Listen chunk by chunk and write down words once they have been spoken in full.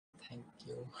Thank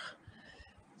you.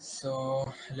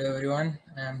 So, hello everyone,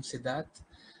 I'm Sidharth.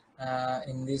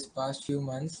 In these past few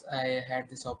months, I had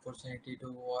this opportunity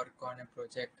to work on a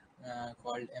project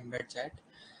called Embed.Chat.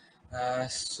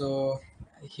 So,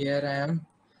 here I am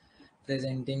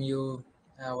presenting you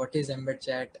what is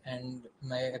Embed.Chat and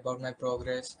about my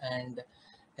progress and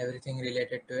everything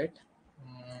related to it.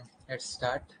 Let's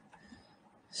start.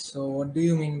 So, what do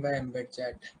you mean by embed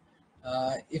chat?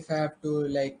 If I have to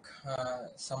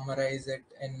summarize it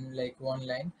in like one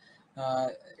line, uh,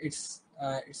 it's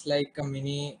like a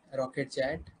mini rocket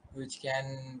chat which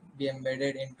can be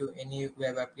embedded into uh, any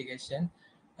web application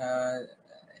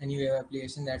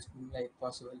that's like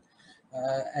possible.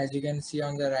 As you can see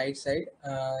on the right side,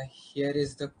 here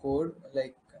is the code.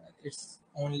 It's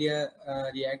only a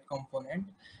React component,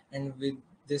 and with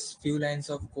this few lines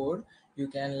of code you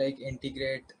can like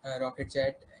integrate rocket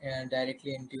chat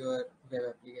directly into your web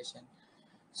application.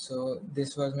 So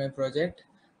this was my project,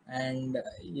 and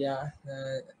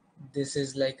this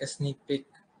is like a sneak peek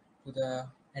to the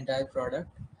entire product.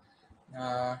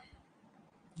 uh,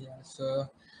 so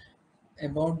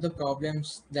about the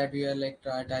problems that we are like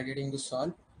targeting to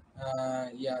solve.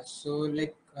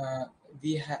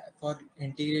 We have for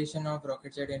integration of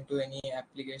rocket chat into any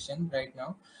application right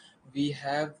now, we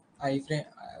have iframe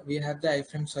we have the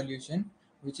iframe solution,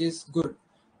 which is good,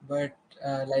 but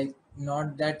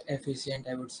not that efficient,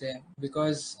 I would say,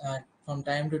 because from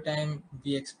time to time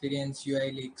we experience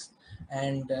UI leaks,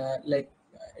 and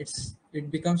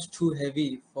it becomes too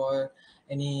heavy for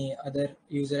any other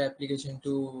user application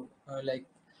to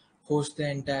host the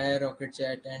entire rocket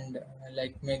chat and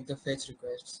make the fetch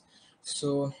requests.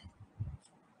 So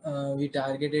we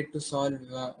targeted to solve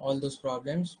all those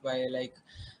problems by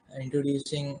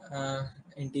introducing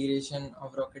integration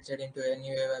of rocket chat into any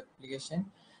web application.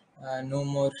 No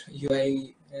more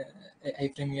iframe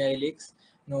UI leaks,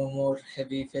 no more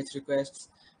heavy fetch requests,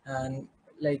 and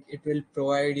it will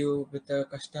provide you with a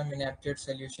custom inaptitude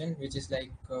solution which is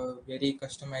very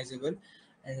customizable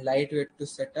and lightweight to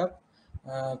set up.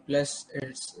 Plus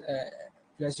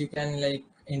you can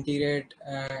integrate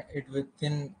it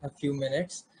within a few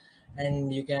minutes,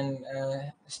 and you can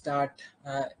start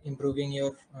improving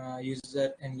your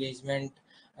user engagement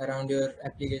around your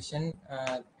application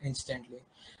instantly.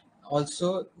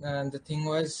 Also, the thing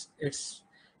was, it's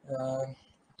uh,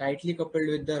 tightly coupled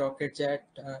with the rocket chat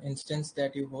instance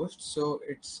that you host, so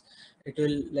it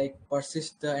will like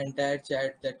persist the entire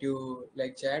chat that you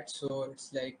like chat. So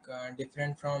it's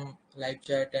different from live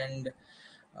chat and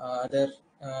other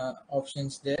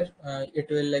options there. It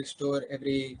will like store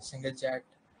every single chat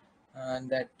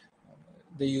that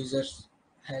the users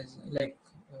has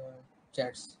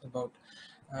chats about.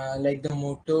 The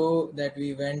motto that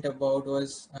we went about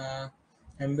was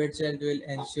embed cell will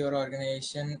ensure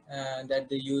organization that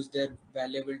they use their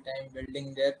valuable time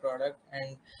building their product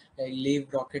and leave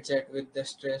rocket chat with the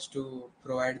stress to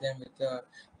provide them with a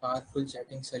powerful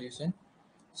chatting solution.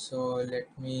 So let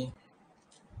me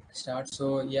start.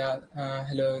 So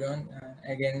hello everyone.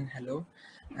 Again, hello.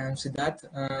 I'm Sidharth.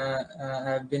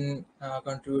 I've been a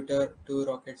contributor to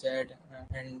Rocket.Chat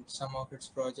and some of its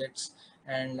projects,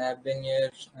 and I've been here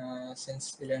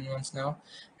since 11 months now.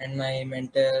 And my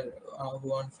mentor,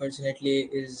 who unfortunately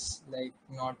is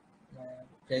not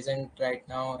present right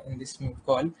now in this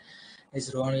call,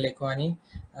 is Rohan Lekwani,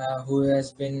 who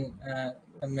has been a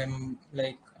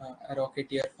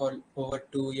Rocketeer for over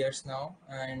 2 years now,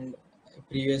 and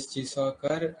previous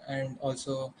G-Soccer, and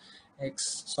also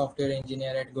ex-software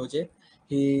engineer at Gojek.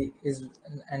 He is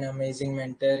an amazing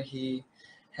mentor. He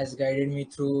has guided me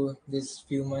through these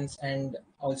few months, and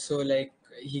also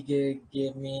he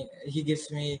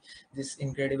gives me this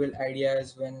incredible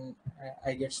ideas when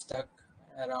I get stuck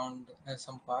around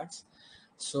some parts.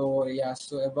 So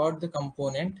about the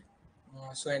component.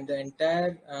 So in the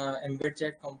entire embed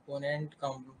chat component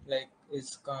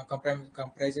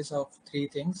comprises of three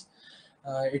things.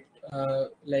 It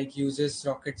uses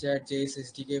Rocket.Chat JS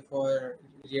SDK for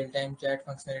real-time chat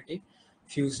functionality,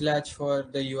 Fuselage for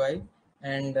the UI,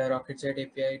 and Rocket.Chat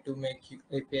API to make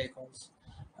API calls.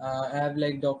 I have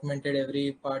documented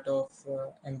every part of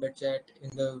embed chat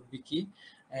in the wiki,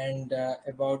 and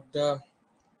about the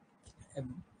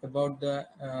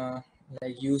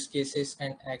use cases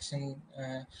and action.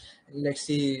 Let's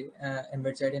see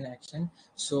embed chat in action.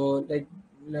 So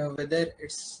whether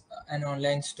it's an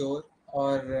online store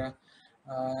or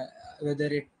whether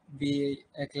it be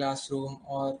a classroom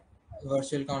or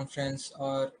virtual conference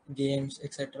or games,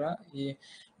 etc.,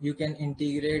 you can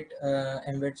integrate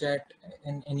embed chat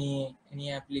in any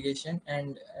application,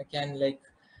 and can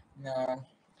uh,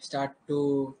 start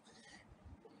to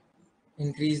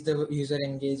increase the user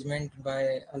engagement by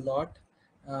a lot.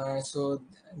 So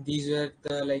these were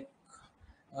the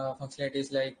functionalities,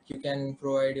 like you can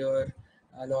provide your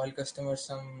loyal customers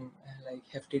some like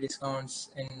hefty discounts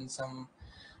in some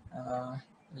uh,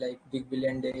 like big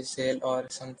billion day sale or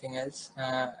something else,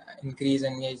 increase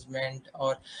engagement,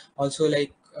 or also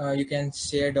you can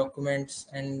share documents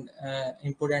and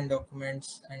input and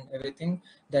documents and everything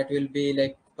that will be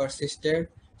like persisted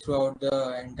throughout the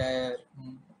entire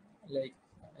like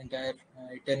entire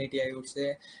eternity, I would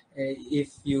say, if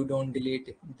you don't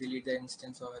delete the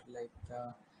instance or like the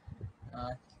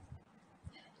uh,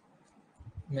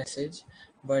 message.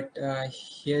 But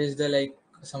here is the like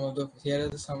some of the here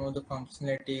are some of the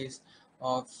functionalities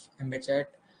of embed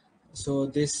chat. So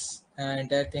this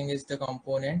entire thing is the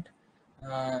component,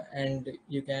 and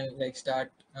you can like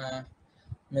start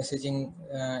messaging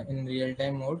in real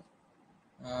time mode,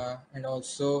 and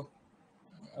also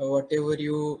whatever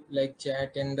you like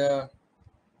chat in the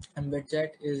embed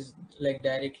chat is like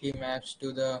directly maps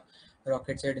to the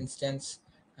Rocket.Chat instance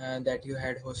that you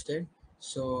had hosted.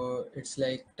 So it's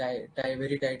like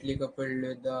very tightly coupled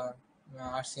with the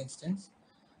RC instance.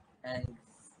 And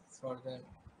for the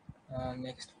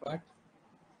next part,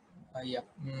 yeah.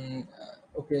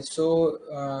 Okay, so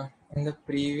in the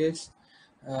previous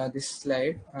this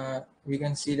slide, we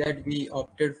can see that we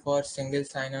opted for single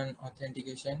sign-on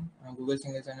authentication, Google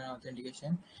single sign-on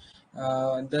authentication.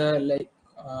 The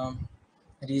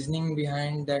reasoning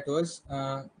behind that was,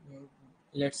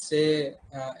 let's say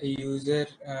a user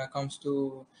comes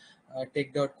to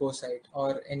tech.co site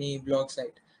or any blog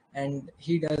site, and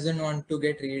he doesn't want to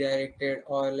get redirected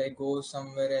or like go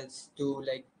somewhere else to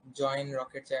like join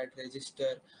Rocket.Chat,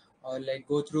 register, or like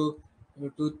go through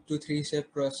two three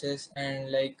step process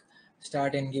and like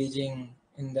start engaging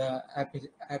in the app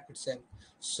itself.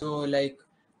 So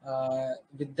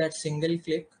with that single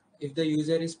click, if the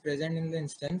user is present in the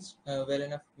instance well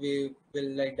enough, we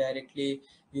will like directly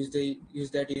use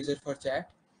that user for chat.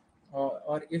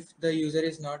 Or if the user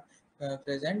is not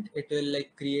present, it will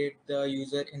like create the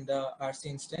user in the RC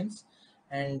instance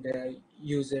and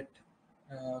use it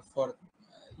for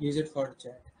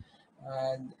chat.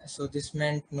 So this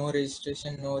meant no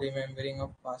registration, no remembering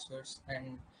of passwords,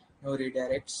 and no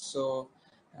redirects. So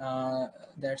uh,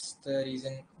 that's the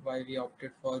reason why we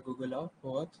opted for Google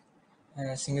Auth,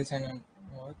 single sign-on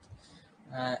auth.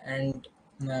 And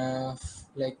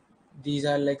like these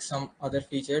are like some other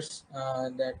features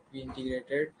that we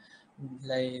integrated,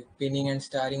 like pinning and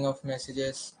starring of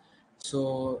messages.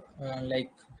 So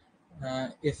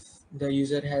if the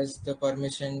user has the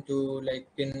permission to like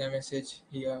pin a message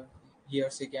here, he or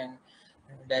she can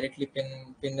directly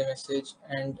pin the message,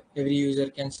 and every user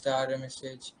can star a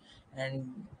message.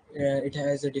 And it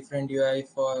has a different UI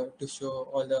for to show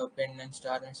all the pin and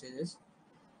star messages.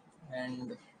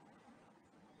 And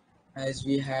as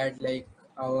we had like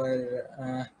our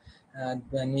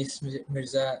Danis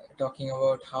Mirza talking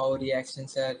about how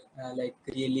reactions are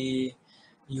really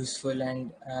useful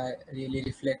and really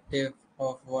reflective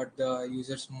of what the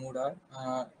user's mood are.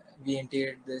 We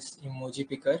integrated this emoji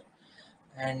picker,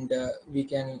 and we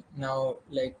can now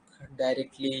like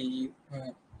directly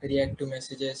react to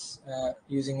messages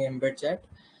using embed chat.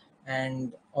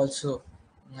 And also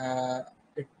uh,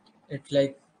 it it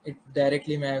like it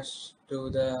directly maps to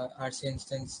the RC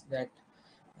instance that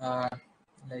uh,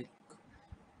 like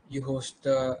you host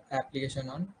the application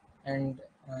on. And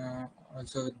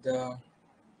also with the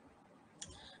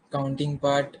counting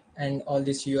part and all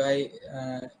this UI,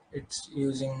 it's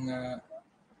using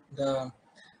the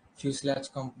fuselage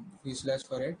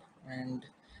for it. And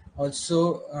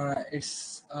also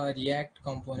it's a React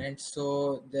component.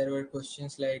 So there were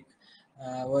questions like,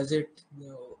 was it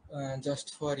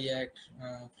just for React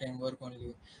framework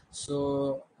only?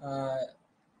 So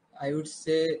I would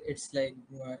say it's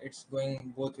it's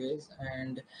going both ways,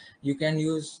 and you can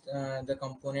use the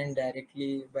component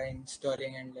directly by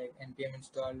installing and like npm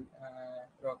install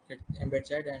Rocket embed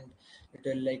chat, and it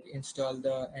will like install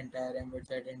the entire embed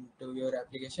chat into your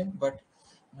application. But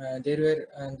there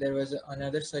was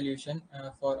another solution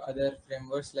for other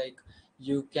frameworks, like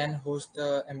you can host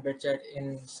the embed chat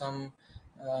in some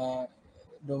uh,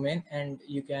 domain, and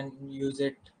you can use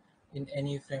it in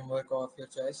any framework of your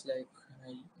choice.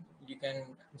 Uh, you can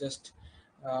just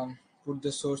put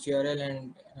the source URL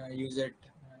and use it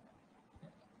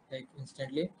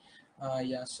instantly.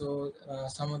 Yeah, so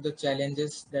some of the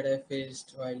challenges that I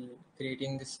faced while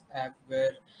creating this app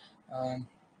were, um,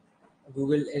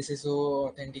 Google SSO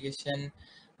authentication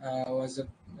was a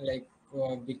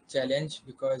big challenge,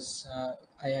 because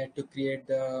I had to create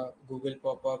the Google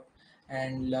pop-up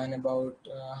and learn about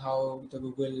how the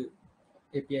Google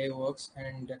API works,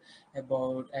 and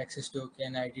about access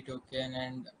token, ID token,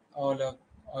 and all of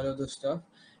all of those stuff,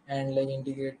 and like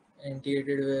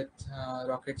integrated with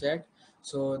Rocket.Chat.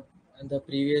 So the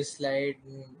previous slide,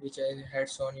 which I had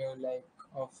shown you, like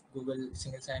of Google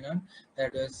single sign-on,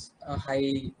 that was a high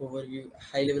level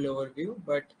overview,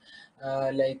 but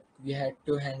like we had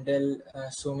to handle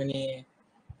so many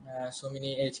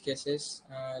edge cases,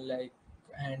 like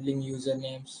handling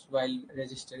usernames while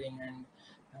registering, and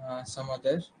some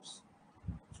others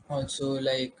also,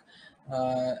 like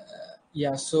uh,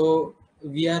 yeah. So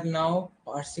we are now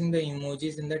parsing the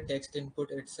emojis in the text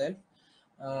input itself,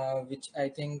 which I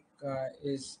think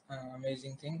is an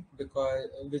amazing thing, because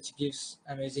which gives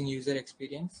amazing user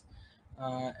experience.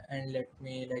 And let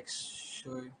me like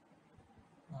show you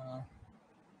uh,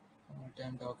 what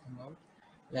I'm talking about.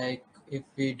 Like if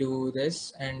we do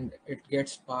this and it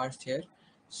gets parsed here,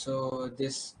 so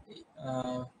this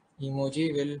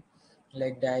emoji will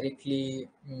like directly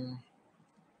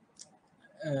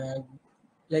uh,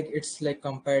 like it's like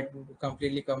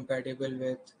completely compatible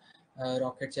with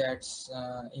Rocket.Chat's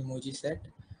emoji set.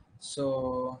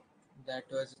 So that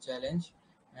was a challenge.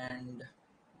 And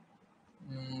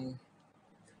mm,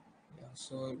 yeah,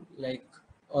 so like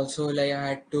also, like I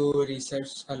had to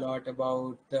research a lot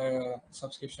about the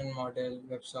subscription model,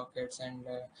 WebSockets, and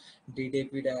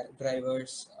DDP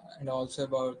drivers, and also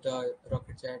about the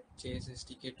Rocket.Chat Chase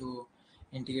SDK to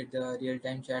integrate the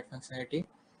real-time chat functionality.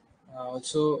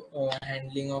 Also,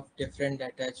 handling of different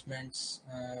attachments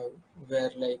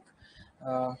were like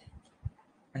uh,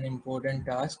 an important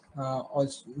task.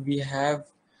 Also, we have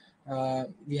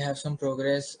some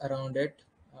progress around it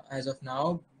as of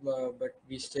now, but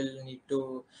we still need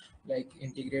to like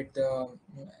integrate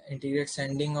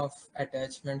sending of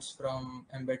attachments from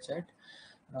embed chat.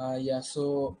 Yeah,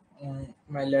 so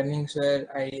my learnings were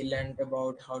I learned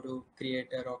about how to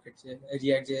create a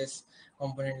React.js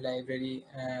component library,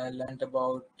 learned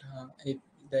about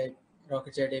the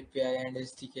Rocket.Chat API and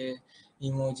SDK,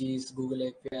 emojis, Google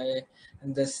API.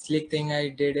 And the slick thing I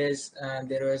did is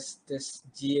there was this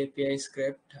GAPI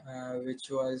script, which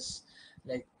was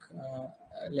like uh,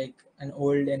 like an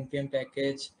old npm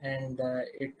package, and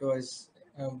it was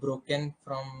broken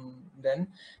from then.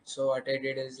 So what I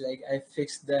did is like I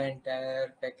fixed the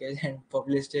entire package and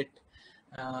published it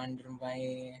under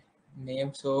my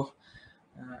name. So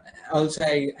uh, also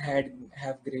I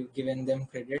have given them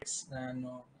credits.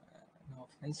 No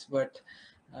offense, but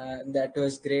that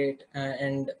was great.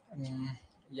 And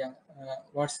yeah,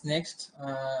 what's next?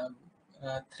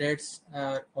 Threads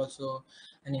are also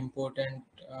an important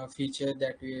feature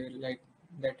that we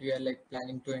are like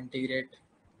planning to integrate,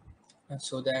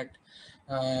 so that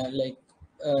like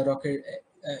rocket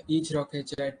each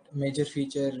rocket chat major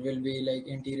feature will be like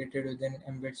integrated within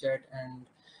embed chat, and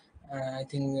I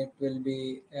think it will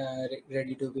be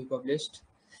ready to be published.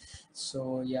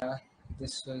 So yeah,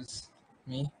 this was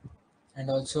me. And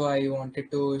also I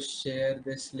wanted to share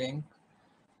this link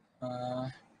uh,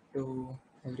 to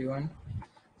everyone,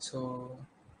 so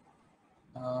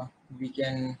we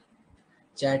can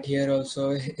chat here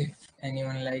also if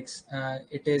anyone likes.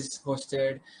 It is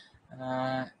hosted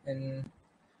in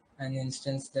an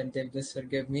instance that they just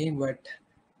forgive me, but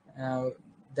uh,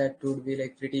 that would be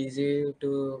like pretty easy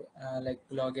to like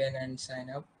log in and sign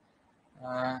up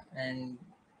and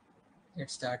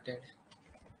get started.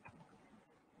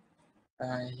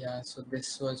 Yeah, so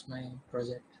this was my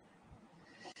project.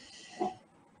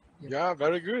 Yep. Yeah,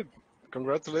 very good.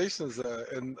 Congratulations.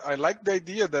 And I like the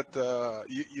idea that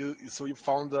so you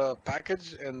found a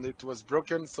package and it was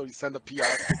broken, so you send a PR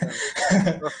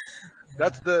to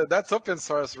them. That's open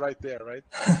source right there, right?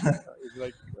 It's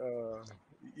like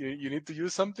you need to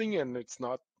use something and it's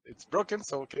broken,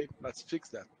 so okay, let's fix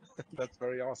that. That's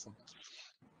very awesome.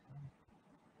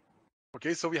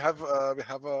 Okay, so we have a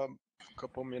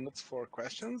couple minutes for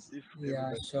questions. If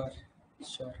Yeah, sure,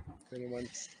 sure. anyone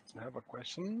have a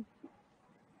question.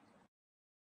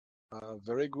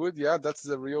 Very good. Yeah, that's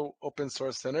the real open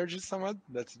source energy, Samad.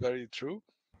 That's very true.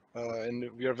 And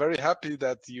we are very happy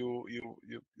that you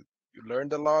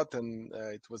learned a lot, and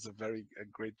it was a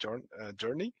great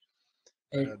journey.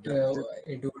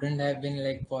 It wouldn't have been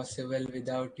like possible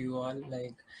without you all,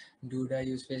 like Duda,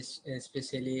 you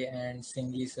especially, and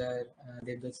Singhi sir,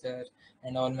 Devdutt sir,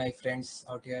 and all my friends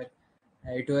out here.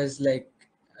 It was like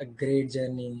a great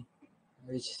journey,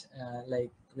 which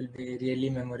like will be really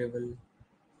memorable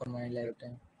for my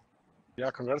lifetime.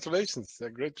 Yeah, congratulations.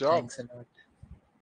 Great job. Thanks a lot.